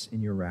rejoice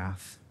in your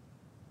wrath.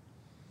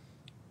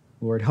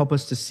 Lord, help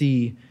us to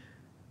see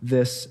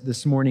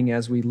this morning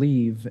as we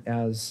leave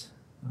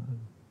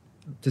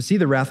to see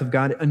the wrath of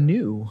God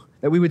anew,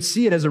 that we would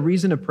see it as a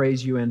reason to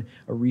praise you and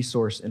a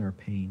resource in our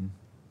pain.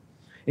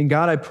 And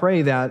God, I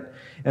pray that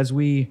as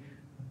we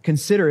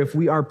consider if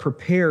we are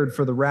prepared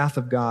for the wrath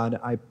of God,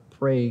 I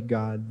pray,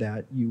 God,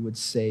 that you would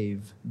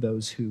save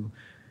those who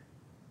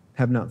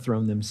have not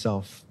thrown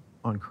themselves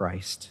on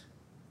Christ.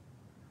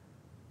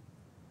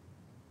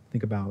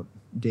 Think about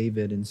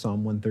David in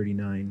Psalm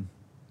 139.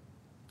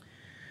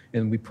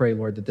 And we pray,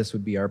 Lord, that this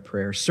would be our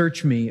prayer.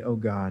 Search me, O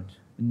God,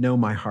 and know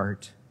my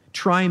heart.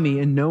 Try me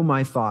and know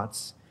my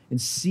thoughts, and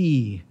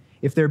see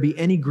if there be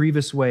any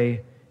grievous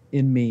way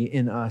in me,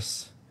 in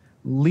us.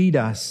 Lead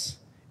us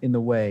in the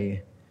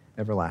way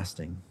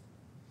everlasting.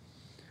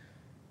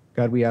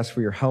 God, we ask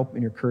for your help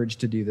and your courage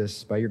to do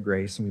this by your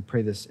grace, and we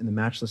pray this in the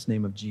matchless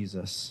name of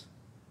Jesus.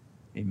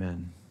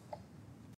 Amen.